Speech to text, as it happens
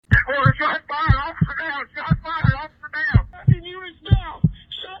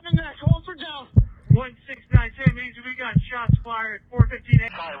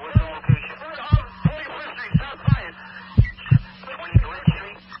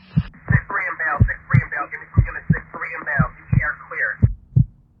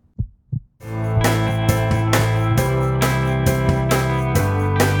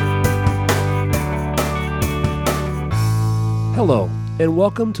and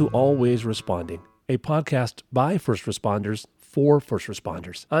welcome to Always Responding, a podcast by first responders for first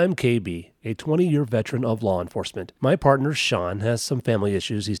responders. I'm KB, a 20-year veteran of law enforcement. My partner, Sean, has some family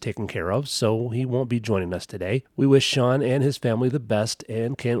issues he's taking care of, so he won't be joining us today. We wish Sean and his family the best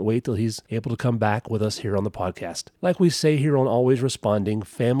and can't wait till he's able to come back with us here on the podcast. Like we say here on Always Responding,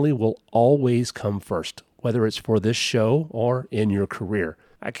 family will always come first, whether it's for this show or in your career.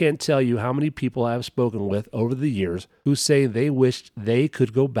 I can't tell you how many people I have spoken with over the years who say they wished they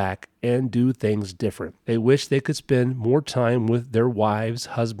could go back and do things different. They wish they could spend more time with their wives,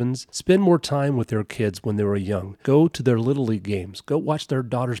 husbands, spend more time with their kids when they were young, go to their Little League games, go watch their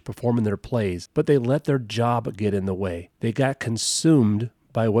daughters perform in their plays, but they let their job get in the way. They got consumed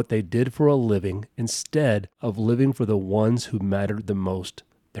by what they did for a living instead of living for the ones who mattered the most.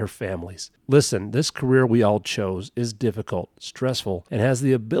 Their families. Listen, this career we all chose is difficult, stressful, and has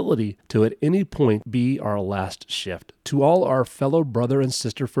the ability to at any point be our last shift. To all our fellow brother and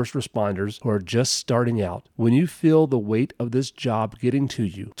sister first responders who are just starting out, when you feel the weight of this job getting to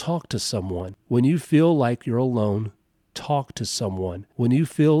you, talk to someone. When you feel like you're alone, talk to someone. When you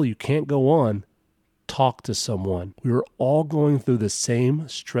feel you can't go on, talk to someone. We are all going through the same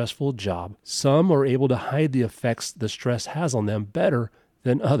stressful job. Some are able to hide the effects the stress has on them better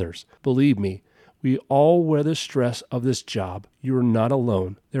than others. Believe me, we all wear the stress of this job. You are not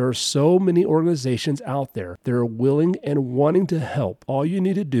alone. There are so many organizations out there that are willing and wanting to help. All you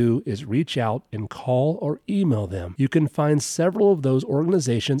need to do is reach out and call or email them. You can find several of those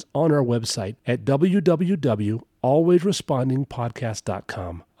organizations on our website at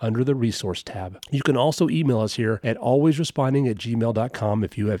www.alwaysrespondingpodcast.com under the resource tab. You can also email us here at alwaysresponding@gmail.com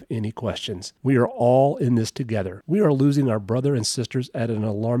if you have any questions. We are all in this together. We are losing our brother and sisters at an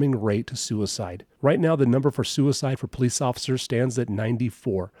alarming rate to suicide. Right now, the number for suicide for police officers stands at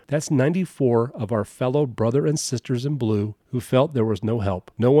 94. That's 94 of our fellow brother and sisters in blue who felt there was no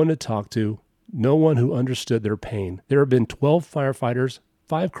help, no one to talk to, no one who understood their pain. There have been 12 firefighters,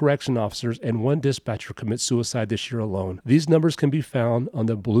 5 correction officers, and 1 dispatcher commit suicide this year alone. These numbers can be found on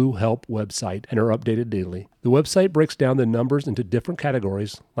the Blue Help website and are updated daily. The website breaks down the numbers into different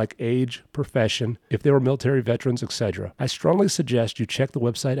categories like age, profession, if they were military veterans, etc. I strongly suggest you check the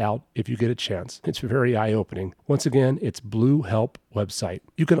website out if you get a chance. It's very eye-opening. Once again, it's Blue Help website.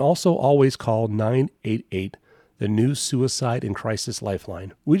 You can also always call 988. The new Suicide and Crisis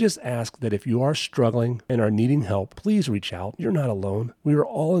Lifeline. We just ask that if you are struggling and are needing help, please reach out. You're not alone. We are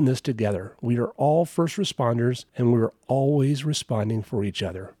all in this together. We are all first responders, and we are always responding for each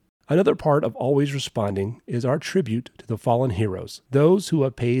other. Another part of Always Responding is our tribute to the fallen heroes, those who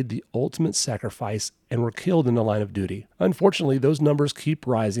have paid the ultimate sacrifice and were killed in the line of duty. Unfortunately, those numbers keep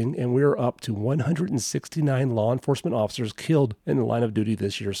rising, and we are up to 169 law enforcement officers killed in the line of duty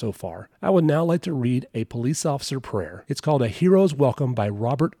this year so far. I would now like to read a police officer prayer. It's called A Hero's Welcome by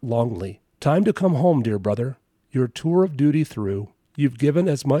Robert Longley. Time to come home, dear brother. Your tour of duty through, you've given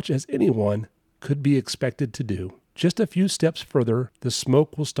as much as anyone could be expected to do. Just a few steps further, the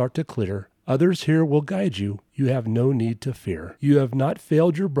smoke will start to clear. Others here will guide you. You have no need to fear. You have not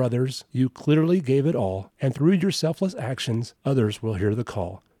failed your brothers. You clearly gave it all. And through your selfless actions, others will hear the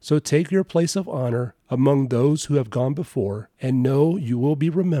call. So take your place of honor among those who have gone before, and know you will be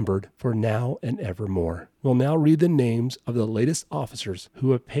remembered for now and evermore. We'll now read the names of the latest officers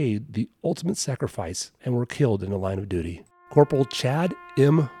who have paid the ultimate sacrifice and were killed in the line of duty. Corporal Chad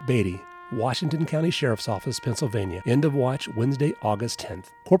M. Beatty, Washington County Sheriff's Office, Pennsylvania. End of watch Wednesday, August 10th.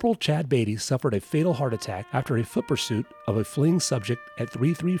 Corporal Chad Beatty suffered a fatal heart attack after a foot pursuit of a fleeing subject at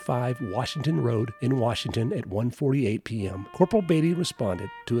 335 Washington Road in Washington at 1:48 p.m. Corporal Beatty responded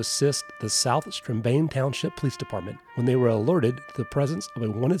to assist the South Strabane Township Police Department when they were alerted to the presence of a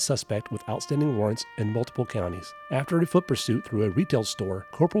wanted suspect with outstanding warrants in multiple counties. After a foot pursuit through a retail store,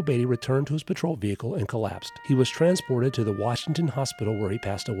 Corporal Beatty returned to his patrol vehicle and collapsed. He was transported to the Washington Hospital where he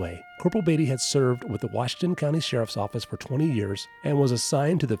passed away. Corporal Beatty had served with the Washington County Sheriff's Office for 20 years and was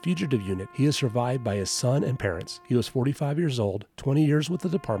assigned to the fugitive unit. He is survived by his son and parents. He was 45 years old, 20 years with the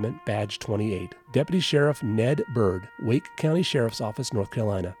department, badge 28. Deputy Sheriff Ned Bird, Wake County Sheriff's Office, North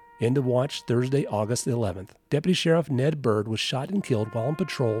Carolina. End of watch Thursday, August 11th. Deputy Sheriff Ned Bird was shot and killed while on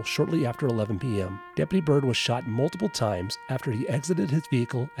patrol shortly after 11 p.m. Deputy Bird was shot multiple times after he exited his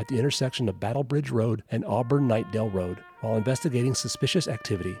vehicle at the intersection of Battle Bridge Road and Auburn-Knightdale Road while investigating suspicious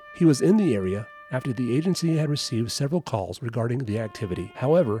activity. He was in the area after the agency had received several calls regarding the activity.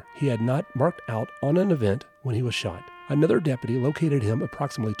 However, he had not marked out on an event when he was shot. Another deputy located him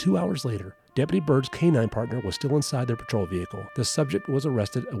approximately 2 hours later. Deputy Bird's canine partner was still inside their patrol vehicle. The subject was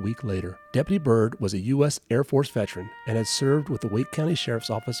arrested a week later. Deputy Bird was a U.S. Air Force veteran and had served with the Wake County Sheriff's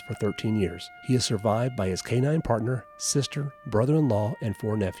Office for 13 years. He is survived by his canine partner, sister, brother-in-law, and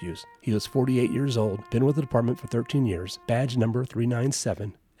 4 nephews. He was 48 years old, been with the department for 13 years, badge number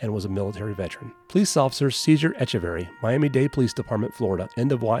 397, and was a military veteran. Police Officer Cesar Echeverry, Miami-Dade Police Department, Florida,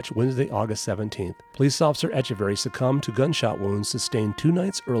 end of watch Wednesday, August 17th. Police Officer Echeverry succumbed to gunshot wounds sustained 2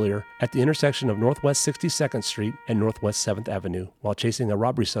 nights earlier at the intersection of Northwest 62nd Street and Northwest 7th Avenue while chasing a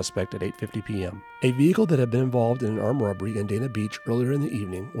robbery suspect at 8:50 p.m. A vehicle that had been involved in an armed robbery in Dana Beach earlier in the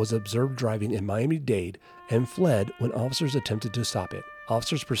evening was observed driving in Miami-Dade and fled when officers attempted to stop it.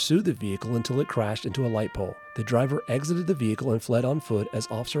 Officers pursued the vehicle until it crashed into a light pole. The driver exited the vehicle and fled on foot as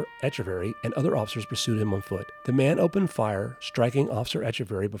Officer Echeverry and other officers pursued him on foot. The man opened fire, striking Officer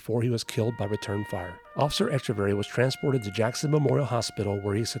Echeverry before he was killed by return fire. Officer Echeverry was transported to Jackson Memorial Hospital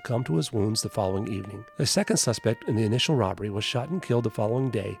where he succumbed to his wounds the following evening. The second suspect in the initial robbery was shot and killed the following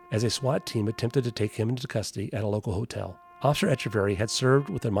day as a SWAT team attempted to take him into custody at a local hotel. Officer Echeverry had served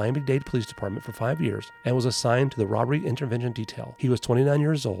with the Miami-Dade Police Department for 5 years and was assigned to the Robbery Intervention Detail. He was 29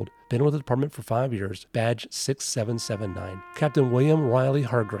 years old, been with the department for 5 years, badge 6779. Captain William Riley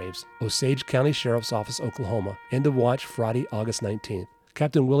Hargraves, Osage County Sheriff's Office, Oklahoma, end of watch Friday, August 19th.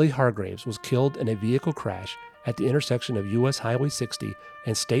 Captain Willie Hargraves was killed in a vehicle crash at the intersection of U.S. Highway 60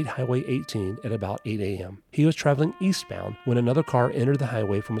 and State Highway 18 at about 8 a.m. He was traveling eastbound when another car entered the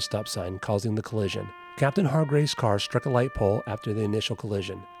highway from a stop sign, causing the collision. Captain Hargraves' car struck a light pole after the initial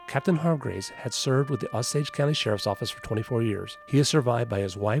collision. Captain Hargraves had served with the Osage County Sheriff's Office for 24 years. He is survived by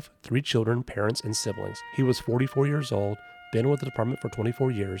his wife, 3 children, parents, and siblings. He was 44 years old, been with the department for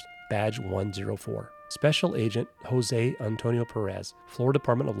 24 years, badge 104. Special Agent Jose Antonio Perez, Florida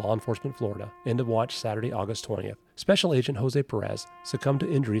Department of Law Enforcement, Florida, end of watch Saturday, August 20th. Special Agent Jose Perez succumbed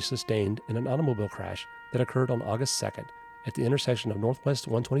to injuries sustained in an automobile crash that occurred on August 2nd at the intersection of Northwest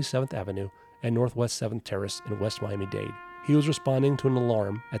 127th Avenue and Northwest 7th Terrace in West Miami-Dade. He was responding to an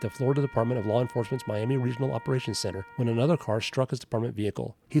alarm at the Florida Department of Law Enforcement's Miami Regional Operations Center when another car struck his department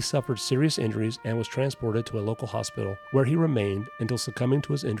vehicle. He suffered serious injuries and was transported to a local hospital where he remained until succumbing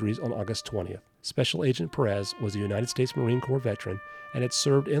to his injuries on August 20th. Special Agent Perez was a United States Marine Corps veteran and had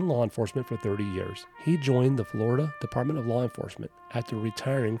served in law enforcement for 30 years. He joined the Florida Department of Law Enforcement after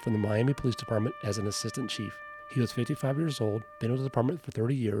retiring from the Miami Police Department as an assistant chief. He was 55 years old, been with the department for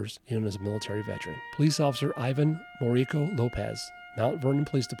 30 years, and was a military veteran. Police Officer Ivan Morico Lopez, Mount Vernon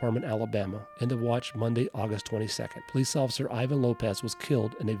Police Department, Alabama, end of watch Monday, August 22nd. Police Officer Ivan Lopez was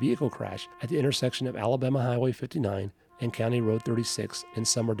killed in a vehicle crash at the intersection of Alabama Highway 59 and County Road 36 in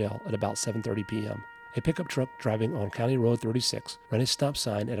Summerdale at about 7:30 p.m. A pickup truck driving on County Road 36 ran a stop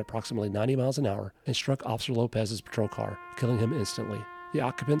sign at approximately 90 miles an hour and struck Officer Lopez's patrol car, killing him instantly. The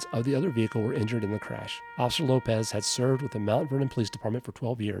occupants of the other vehicle were injured in the crash. Officer Lopez had served with the Mount Vernon Police Department for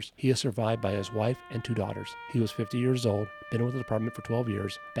 12 years. He is survived by his wife and 2 daughters. He was 50 years old, been with the department for 12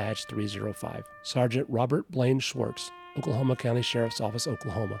 years, badge 305. Sergeant Robert Blaine Schwartz, Oklahoma County Sheriff's Office,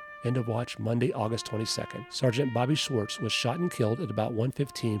 Oklahoma, end of watch Monday, August 22nd. Sergeant Bobby Schwartz was shot and killed at about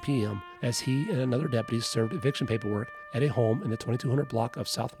 1:15 p.m. as he and another deputy served eviction paperwork at a home in the 2200 block of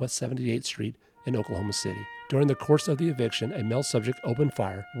Southwest 78th Street in Oklahoma City. During the course of the eviction, a male subject opened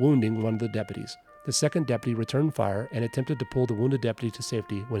fire, wounding one of the deputies. The second deputy returned fire and attempted to pull the wounded deputy to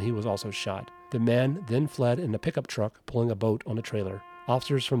safety when he was also shot. The man then fled in a pickup truck pulling a boat on a trailer.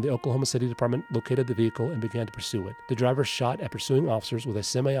 Officers from the Oklahoma City Department located the vehicle and began to pursue it. The driver shot at pursuing officers with a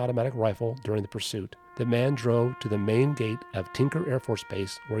semi-automatic rifle during the pursuit. The man drove to the main gate of Tinker Air Force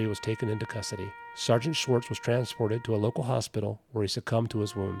Base where he was taken into custody. Sergeant Schwartz was transported to a local hospital where he succumbed to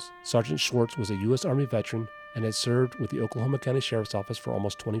his wounds. Sergeant Schwartz was a U.S. Army veteran and had served with the Oklahoma County Sheriff's Office for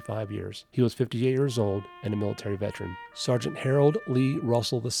almost 25 years. He was 58 years old and a military veteran. Sergeant Harold Lee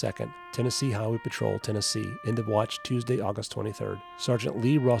Russell II, Tennessee Highway Patrol, Tennessee, end of watch Tuesday, August 23rd. Sergeant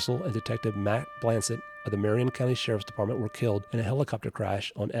Lee Russell and Detective Matt Blansett of the Marion County Sheriff's Department were killed in a helicopter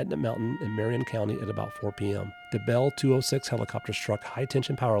crash on Etna Mountain in Marion County at about 4 p.m. The Bell 206 helicopter struck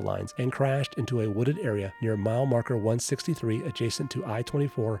high-tension power lines and crashed into a wooded area near mile marker 163 adjacent to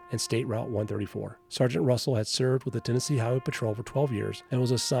I-24 and State Route 134. Sergeant Russell had served with the Tennessee Highway Patrol for 12 years and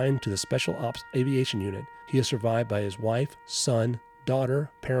was assigned to the Special Ops Aviation Unit. He is survived by his wife, son, daughter,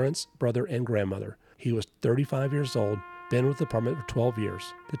 parents, brother, and grandmother. He was 35 years old, been with the department for 12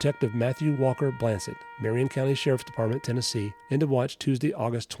 years. Detective Matthew Walker Blansett, Marion County Sheriff's Department, Tennessee, end of watch Tuesday,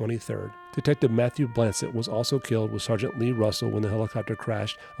 August 23rd. Detective Matthew Blansett was also killed with Sergeant Lee Russell when the helicopter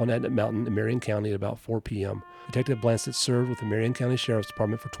crashed on Etna Mountain in Marion County at about 4 p.m. Detective Blansett served with the Marion County Sheriff's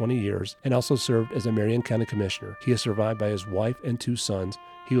Department for 20 years and also served as a Marion County Commissioner. He is survived by his wife and 2 sons.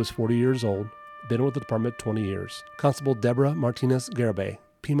 He was 40 years old, been with the department 20 years. Constable Deborah Martinez Garibay,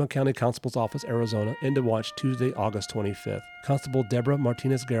 Pima County Constable's Office, Arizona, end of watch Tuesday, August 25th. Constable Deborah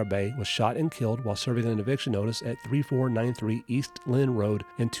Martinez Garibay was shot and killed while serving an eviction notice at 3493 East Lynn Road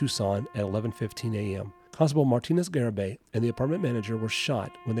in Tucson at 11:15 a.m. Constable Martinez Garibay and the apartment manager were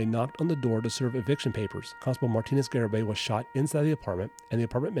shot when they knocked on the door to serve eviction papers. Constable Martinez Garibay was shot inside the apartment, and the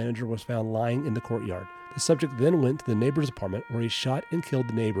apartment manager was found lying in the courtyard. The subject then went to the neighbor's apartment where he shot and killed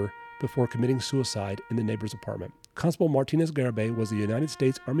the neighbor before committing suicide in the neighbor's apartment. Constable Martinez Garibay was a United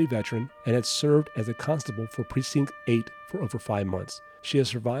States Army veteran and had served as a constable for Precinct 8 for over 5 months. She is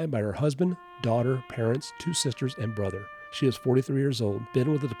survived by her husband, daughter, parents, 2 sisters, and brother. She is 43 years old,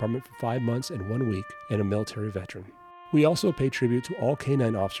 been with the department for 5 months and 1 week, and a military veteran. We also pay tribute to all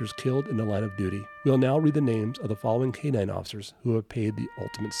K-9 officers killed in the line of duty. We'll now read the names of the following K-9 officers who have paid the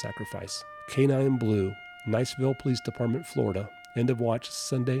ultimate sacrifice. K-9 Blue, Niceville Police Department, Florida, end of watch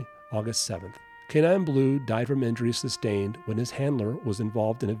Sunday, August 7th. K-9 Blue died from injuries sustained when his handler was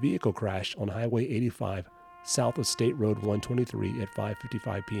involved in a vehicle crash on Highway 85, south of State Road 123 at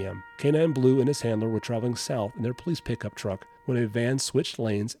 5:55 p.m. K-9 Blue and his handler were traveling south in their police pickup truck when a van switched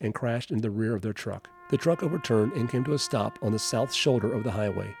lanes and crashed into the rear of their truck. The truck overturned and came to a stop on the south shoulder of the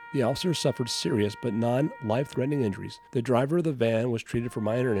highway. The officers suffered serious but non-life-threatening injuries. The driver of the van was treated for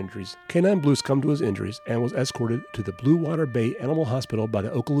minor injuries. K-9 Blue succumbed to his injuries and was escorted to the Blue Water Bay Animal Hospital by the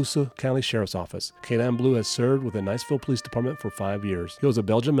Okaloosa County Sheriff's Office. K-9 Blue has served with the Niceville Police Department for 5 years. He was a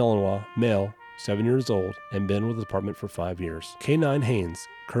Belgian Malinois, male, 7 years old, and been with the department for 5 years. K-9 Haynes,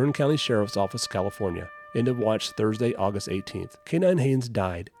 Kern County Sheriff's Office, California. End of watch Thursday, August 18th. K-9 Haynes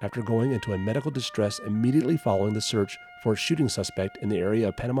died after going into a medical distress immediately following the search for a shooting suspect in the area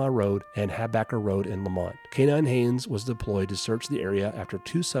of Panama Road and Habacker Road in Lamont. K-9 Haynes was deployed to search the area after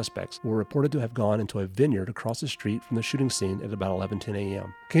 2 suspects were reported to have gone into a vineyard across the street from the shooting scene at about 11:10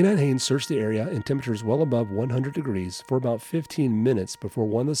 a.m. K-9 Haynes searched the area in temperatures well above 100 degrees for about 15 minutes before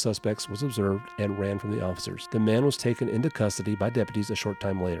one of the suspects was observed and ran from the officers. The man was taken into custody by deputies a short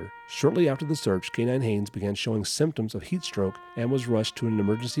time later. Shortly after the search, K-9 Haynes began showing symptoms of heat stroke and was rushed to an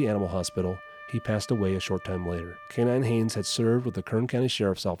emergency animal hospital. He passed away a short time later. K-9 Haynes had served with the Kern County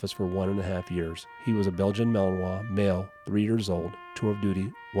Sheriff's Office for 1.5 years. He was a Belgian Malinois, male, 3 years old, tour of duty,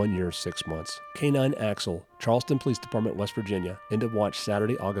 1 year, 6 months. K-9 Axel, Charleston Police Department, West Virginia, end of watch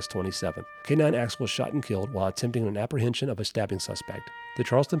Saturday, August 27th. K-9 Axel was shot and killed while attempting an apprehension of a stabbing suspect. The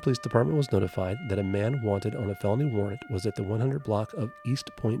Charleston Police Department was notified that a man wanted on a felony warrant was at the 100 block of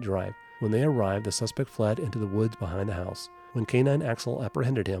East Point Drive. When they arrived, the suspect fled into the woods behind the house. When K-9 Axel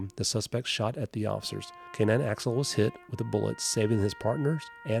apprehended him, the suspect shot at the officers. K-9 Axel was hit with a bullet, saving his partner's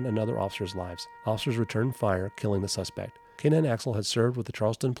and another officer's lives. Officers returned fire, killing the suspect. K-9 Axel had served with the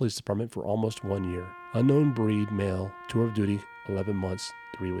Charleston Police Department for almost 1 year. Unknown breed, male, tour of duty, 11 months,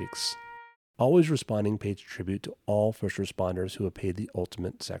 3 weeks. Always Responding pays tribute to all first responders who have paid the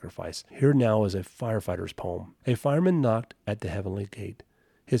ultimate sacrifice. Here now is a firefighter's poem. A fireman knocked at the heavenly gate.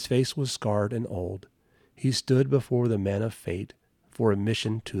 His face was scarred and old. He stood before the man of fate for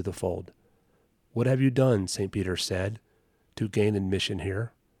admission to the fold. "What have you done," St. Peter said, "to gain admission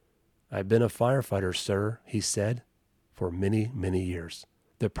here?" "I've been a firefighter, sir," he said, "for many, many years."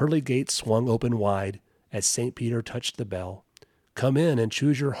 The pearly gates swung open wide as St. Peter touched the bell. "Come in and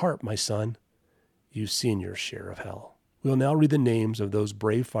choose your heart, my son. You've seen your share of hell." We'll now read the names of those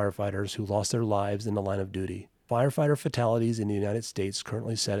brave firefighters who lost their lives in the line of duty. Firefighter fatalities in the United States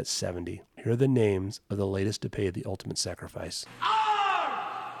currently set at 70. Here are the names of the latest to pay the ultimate sacrifice.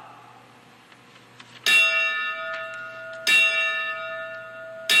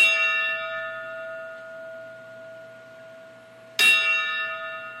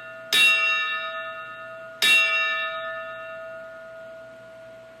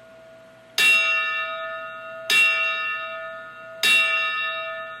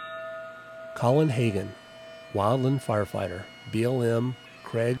 Colin Hagan, Wildland Firefighter, BLM,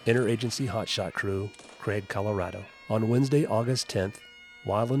 Craig Interagency Hotshot Crew, Craig, Colorado. On Wednesday, August 10th,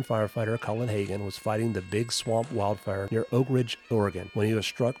 Wildland firefighter Colin Hagan was fighting the Big Swamp wildfire near Oak Ridge, Oregon, when he was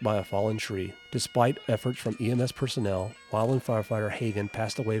struck by a fallen tree. Despite efforts from EMS personnel, wildland firefighter Hagan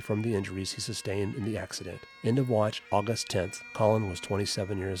passed away from the injuries he sustained in the accident. End of watch, August 10th. Colin was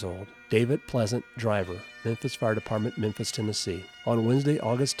 27 years old. David Pleasant, driver, Memphis Fire Department, Memphis, Tennessee. On Wednesday,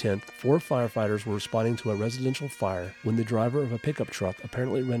 August 10th, 4 firefighters were responding to a residential fire when the driver of a pickup truck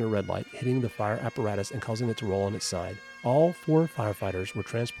apparently ran a red light, hitting the fire apparatus and causing it to roll on its side. All 4 firefighters were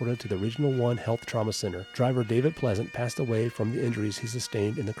transported to the Regional 1 Health Trauma Center. Driver David Pleasant passed away from the injuries he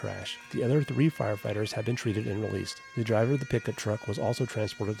sustained in the crash. The other 3 firefighters have been treated and released. The driver of the pickup truck was also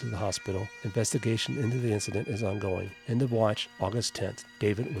transported to the hospital. Investigation into the incident is ongoing. End of watch, August 10th.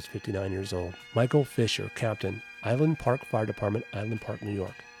 David was 59 years old. Michael Fisher, Captain, Island Park Fire Department, Island Park, New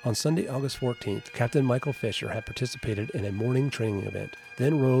York. On Sunday, August 14th, Captain Michael Fisher had participated in a morning training event,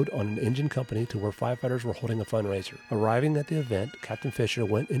 then rode on an engine company to where firefighters were holding a fundraiser. Arriving at the event, Captain Fisher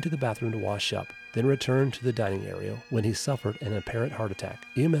went into the bathroom to wash up, then returned to the dining area when he suffered an apparent heart attack.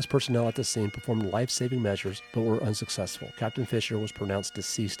 EMS personnel at the scene performed life-saving measures but were unsuccessful. Captain Fisher was pronounced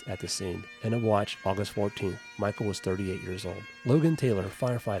deceased at the scene. End of watch, August 14th. Michael was 38 years old. Logan Taylor,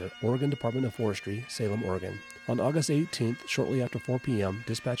 firefighter, Oregon Department of Forestry, Salem, Oregon. On August 18th, shortly after 4 p.m.,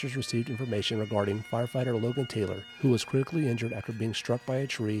 dispatchers received information regarding firefighter Logan Taylor, who was critically injured after being struck by a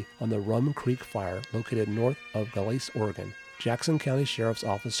tree on the Rum Creek Fire located north of Galice, Oregon. Jackson County Sheriff's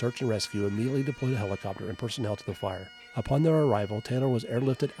Office Search and Rescue immediately deployed a helicopter and personnel to the fire. Upon their arrival, Taylor was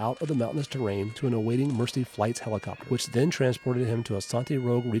airlifted out of the mountainous terrain to an awaiting Mercy Flights helicopter, which then transported him to Asante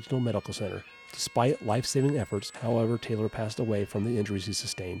Rogue Regional Medical Center. Despite life-saving efforts, however, Taylor passed away from the injuries he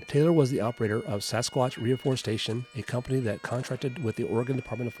sustained. Taylor was the operator of Sasquatch Reforestation, a company that contracted with the Oregon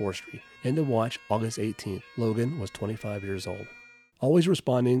Department of Forestry. End of watch, August 18th. Logan was 25 years old. Always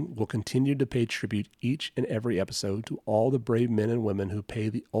Responding will continue to pay tribute each and every episode to all the brave men and women who pay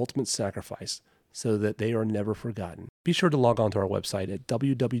the ultimate sacrifice so that they are never forgotten. Be sure to log on to our website at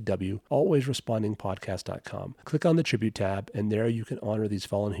www.alwaysrespondingpodcast.com. Click on the Tribute tab, and there you can honor these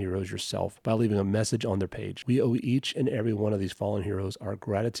fallen heroes yourself by leaving a message on their page. We owe each and every one of these fallen heroes our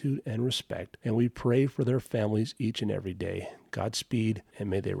gratitude and respect, and we pray for their families each and every day. Godspeed, and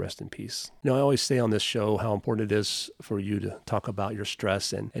may they rest in peace. You know, I always say on this show how important it is for you to talk about your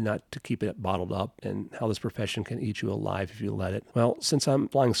stress and not to keep it bottled up, and how this profession can eat you alive if you let it. Well, since I'm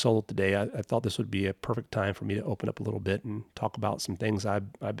flying solo today, I thought this would be a perfect time for me to open up a little bit and talk about some things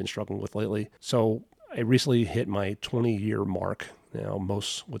I've been struggling with lately. So I recently hit my 20-year mark. Now,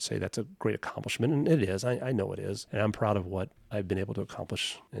 most would say that's a great accomplishment, and it is. I know it is. And I'm proud of what I've been able to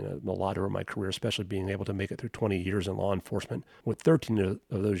accomplish in a lot of my career, especially being able to make it through 20 years in law enforcement, with 13 of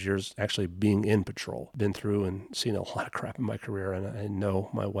those years actually being in patrol. Been through and seen a lot of crap in my career, and I know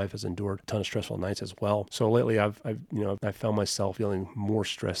my wife has endured a ton of stressful nights as well. So lately, I've found myself feeling more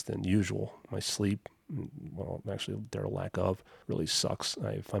stressed than usual. My sleep, well, actually their lack of, really sucks.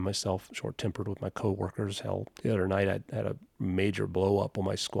 I find myself short-tempered with my coworkers. Hell, the other night I had a major blow-up on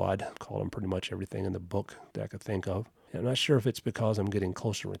my squad. Called them pretty much everything in the book that I could think of. And I'm not sure if it's because I'm getting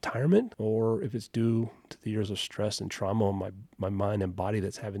closer to retirement or if it's due to the years of stress and trauma on my mind and body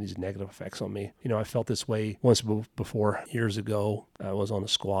that's having these negative effects on me. You know, I felt this way once before. Years ago, I was on a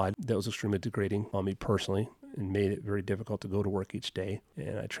squad that was extremely degrading on me personally, and made it very difficult to go to work each day.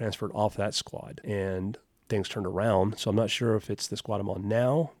 And I transferred off that squad, and things turned around. So I'm not sure if it's the squad I'm on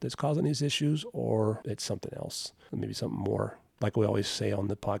now that's causing these issues, or it's something else, maybe something more. Like we always say on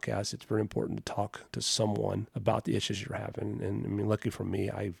the podcast, it's very important to talk to someone about the issues you're having. And I mean, lucky for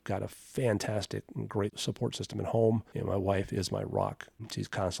me, I've got a fantastic and great support system at home. And my wife is my rock. She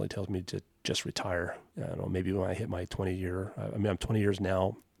constantly tells me to just retire. I don't know, maybe when I hit my 20-year, I'm 20 years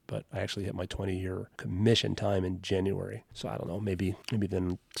now, but I actually hit my 20-year commission time in January. So I don't know, maybe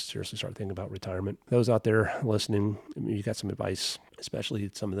then seriously start thinking about retirement. Those out there listening, I mean, you got some advice,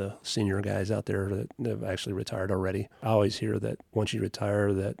 especially some of the senior guys out there that have actually retired already. I always hear that once you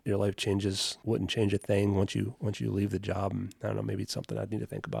retire, that your life changes, wouldn't change a thing once you leave the job. And I don't know, maybe it's something I need to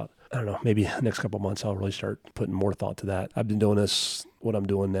think about. I don't know, maybe the next couple of months I'll really start putting more thought to that. I've been doing what I'm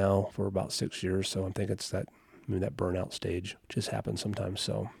doing now for about 6 years, so I'm thinking it's that burnout stage just happens sometimes.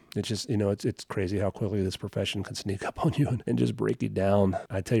 So it's just, it's crazy how quickly this profession can sneak up on you and just break you down.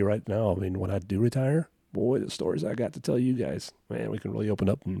 I tell you right now, I mean, when I do retire, boy, the stories I got to tell you guys, man, we can really open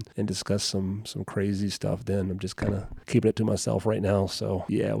up and discuss some crazy stuff then. I'm just kind of keeping it to myself right now. So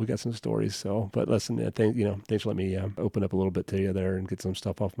yeah, we got some stories. So, but listen, thanks for letting me open up a little bit to you there and get some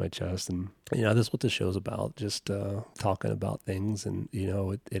stuff off my chest. And This is what the show's about, just talking about things. And,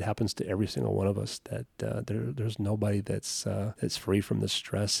 it happens to every single one of us that there's nobody that's free from the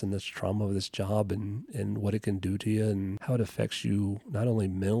stress and this trauma of this job and what it can do to you and how it affects you, not only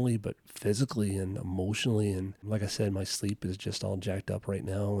mentally, but physically and emotionally. And like I said, my sleep is just all jacked up right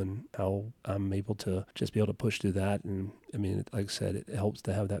now, and how I'm able to just be able to push through that. And like I said, it helps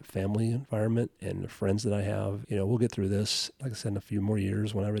to have that family environment and the friends that I have. We'll get through this, like I said, in a few more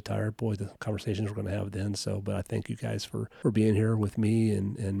years when I retire. Boy, the conversations we're going to have then. But I thank you guys for being here with me,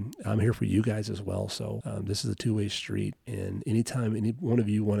 and I'm here for you guys as well. So this is a two-way street, and anytime any one of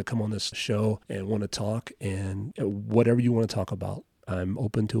you want to come on this show and want to talk, and whatever you want to talk about, I'm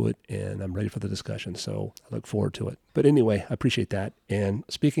open to it, and I'm ready for the discussion. So I look forward to it. But anyway, I appreciate that. And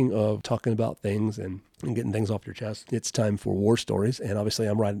speaking of talking about things and getting things off your chest, it's time for War Stories. And obviously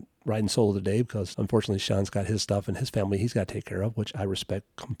I'm riding solo today because unfortunately Sean's got his stuff and his family he's got to take care of, which I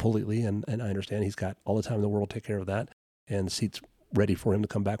respect completely. And I understand he's got all the time in the world to take care of that. And the seat's ready for him to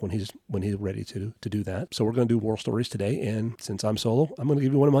come back when he's ready to do that. So we're going to do War Stories today. And since I'm solo, I'm going to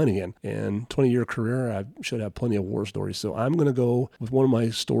give you one of mine again. And 20-year career, I should have plenty of war stories. So I'm going to go with one of my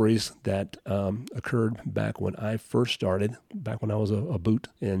stories that occurred back when I first started, back when I was a boot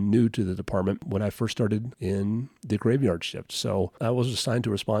and new to the department, when I first started in the graveyard shift. So I was assigned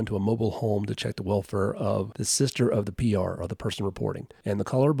to respond to a mobile home to check the welfare of the sister of the PR, or the person reporting. And the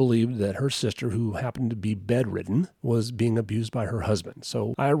caller believed that her sister, who happened to be bedridden, was being abused by her husband.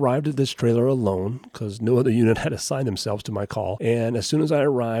 So I arrived at this trailer alone because no other unit had assigned themselves to my call. And as soon as I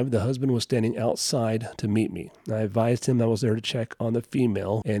arrived, the husband was standing outside to meet me. I advised him I was there to check on the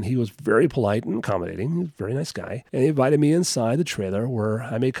female, and he was very polite and accommodating. He was a very nice guy. And he invited me inside the trailer, where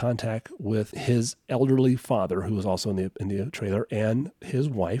I made contact with his elderly father, who was also in the trailer, and his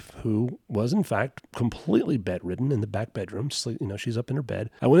wife, who was in fact completely bedridden in the back bedroom. She's up in her bed.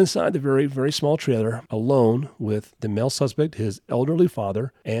 I went inside the very, very small trailer alone with the male suspect, his elderly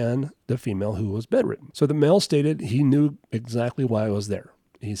father, and the female who was bedridden. So the male stated he knew exactly why I was there.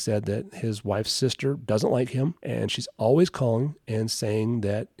 He said that his wife's sister doesn't like him, and she's always calling and saying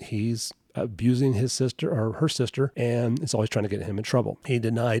that he's abusing his sister or her sister, and it's always trying to get him in trouble. He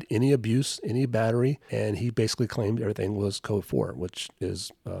denied any abuse, any battery, and he basically claimed everything was code 4, which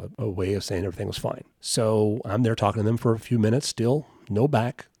is a way of saying everything was fine. So I'm there talking to them for a few minutes, still no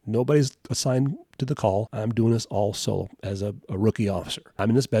back. Nobody's assigned to the call. I'm doing this all solo as a rookie officer. I'm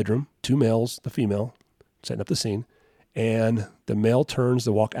in this bedroom, 2 males, the female, setting up the scene, and the male turns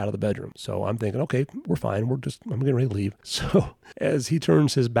to walk out of the bedroom. So I'm thinking, okay, we're fine. I'm getting ready to leave. So as he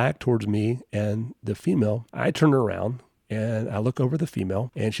turns his back towards me and the female, I turn around and I look over the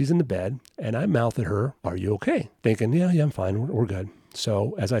female, and she's in the bed, and I mouth at her, "Are you okay?" Thinking, yeah, I'm fine. We're good.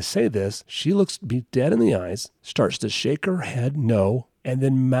 So as I say this, she looks me dead in the eyes, starts to shake her head no, and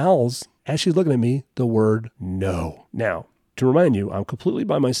then mouths, as she's looking at me, the word no. Now, to remind you, I'm completely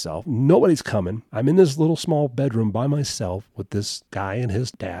by myself. Nobody's coming. I'm in this little small bedroom by myself with this guy and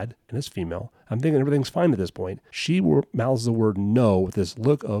his dad and his female. I'm thinking everything's fine at this point. She mouths the word no with this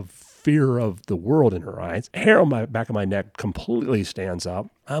look of fear of the world in her eyes. Hair on my back of my neck completely stands up.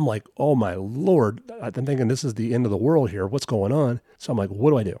 I'm like, oh my Lord. I'm thinking this is the end of the world here. What's going on? So I'm like, what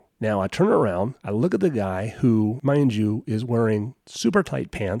do I do? Now I turn around. I look at the guy who, mind you, is wearing super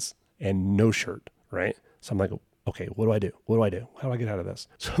tight pants and no shirt, right? So I'm like, okay, what do I do? What do I do? How do I get out of this?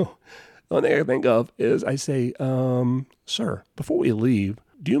 So the only thing I can think of is I say, sir, before we leave,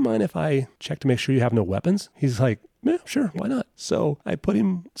 do you mind if I check to make sure you have no weapons? He's like, yeah, sure, why not? So I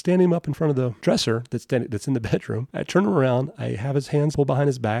stand him up in front of the dresser that's in the bedroom. I turn him around. I have his hands pulled behind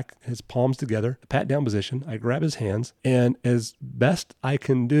his back, his palms together, pat down position. I grab his hands, and as best I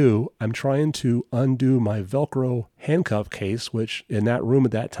can do, I'm trying to undo my Velcro handcuff case, which in that room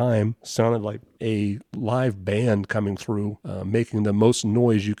at that time sounded like a live band coming through, making the most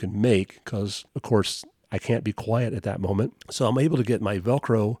noise you can make, because, of course, I can't be quiet at that moment. So I'm able to get my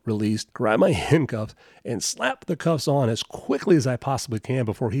Velcro released, grab my handcuffs, and slap the cuffs on as quickly as I possibly can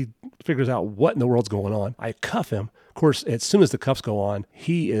before he figures out what in the world's going on. I cuff him. Of course, as soon as the cuffs go on,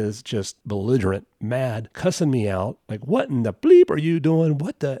 he is just belligerent, mad, cussing me out. Like, what in the bleep are you doing?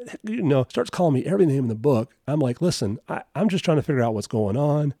 What the heck? Starts calling me every name in the book. I'm like, listen, I'm just trying to figure out what's going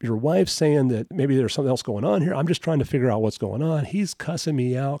on. Your wife's saying that maybe there's something else going on here. I'm just trying to figure out what's going on. He's cussing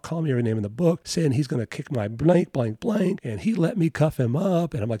me out, calling me every name in the book, saying he's going to kick my blank, and he let me cuff him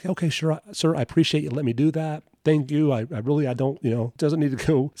up. And I'm like, okay, sure, sir, I appreciate you letting me do that. thank you. I don't, it doesn't need to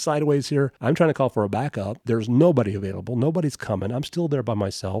go sideways here. I'm trying to call for a backup. There's nobody available. Nobody's coming. I'm still there by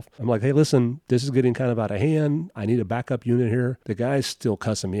myself. I'm like, hey, listen, this is getting kind of out of hand. I need a backup unit here. The guy's still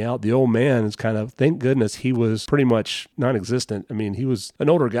cussing me out. The old man is kind of, thank goodness he was pretty much non-existent. I mean, he was an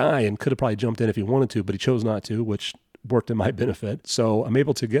older guy and could have probably jumped in if he wanted to, but he chose not to, which worked in my benefit. So I'm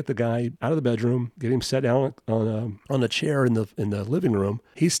able to get the guy out of the bedroom, get him set down on a chair in the living room.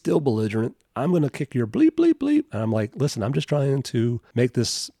 He's still belligerent. I'm going to kick your bleep, bleep, bleep. And I'm like, listen, I'm just trying to make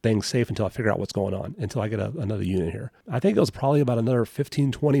this thing safe until I figure out what's going on, until I get another unit here. I think it was probably about another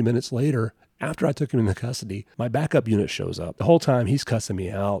 15, 20 minutes later, after I took him into custody, my backup unit shows up. The whole time he's cussing me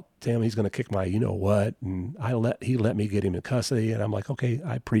out. Damn, he's going to kick my you-know-what. And he let me get him in custody. And I'm like, okay,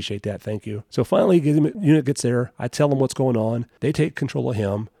 I appreciate that. Thank you. So finally, unit gets there. I tell them what's going on. They take control of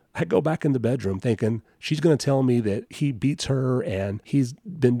him. I go back in the bedroom thinking she's going to tell me that he beats her and he's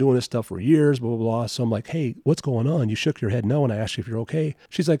been doing this stuff for years, blah, blah, blah. So I'm like, hey, what's going on? You shook your head no, and I asked you if you're okay.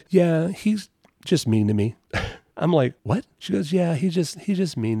 She's like, yeah, he's just mean to me. I'm like, what? She goes, yeah, he's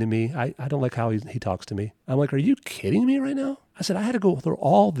just mean to me. I don't like how he talks to me. I'm like, are you kidding me right now? I said, I had to go through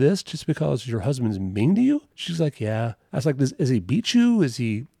all this just because your husband's mean to you? She's like, yeah. I was like, does he beat you? Is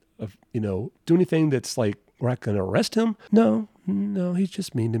he, do anything that's like where I can arrest him? No, he's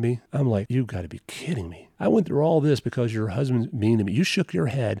just mean to me. I'm like, you got to be kidding me. I went through all this because your husband's mean to me. You shook your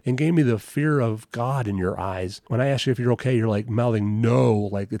head and gave me the fear of God in your eyes. When I asked you if you're okay, you're like mouthing no,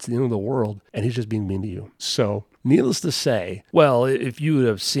 like it's the end of the world. And he's just being mean to you. So needless to say, well, if you would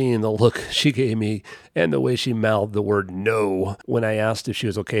have seen the look she gave me and the way she mouthed the word no when I asked if she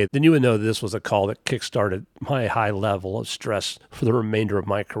was okay, then you would know this was a call that kickstarted my high level of stress for the remainder of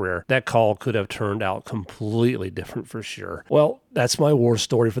my career. That call could have turned out completely different for sure. Well, that's my war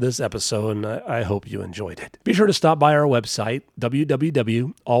story for this episode, and I hope you enjoyed it. Be sure to stop by our website,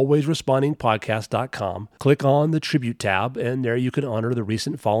 www.alwaysrespondingpodcast.com. Click on the Tribute tab, and there you can honor the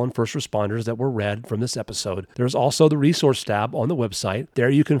recent fallen first responders that were read from this episode. There's also the Resource tab on the website. There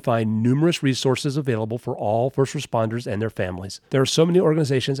you can find numerous resources available for all first responders and their families. There are so many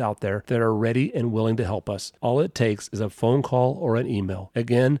organizations out there that are ready and willing to help us. All it takes is a phone call or an email.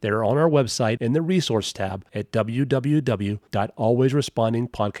 Again, they're on our website in the Resource tab at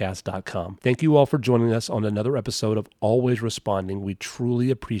www.alwaysrespondingpodcast.com. Thank you all for joining us on another episode of Always Responding. We truly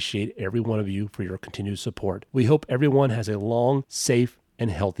appreciate every one of you for your continued support. We hope everyone has a long, safe,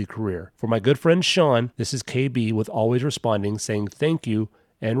 and healthy career. For my good friend Sean, this is KB with Always Responding saying thank you,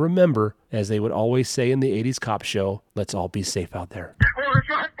 and remember, as they would always say in the 80s cop show, let's all be safe out there.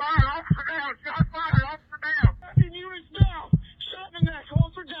 Shot fire, officer down, shot fire, officer down. I'm in units now, shot in the neck,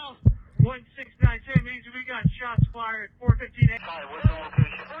 officer down. 1692 means we got shots fired, 415. Hi, what's the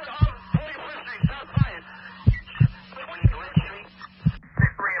location?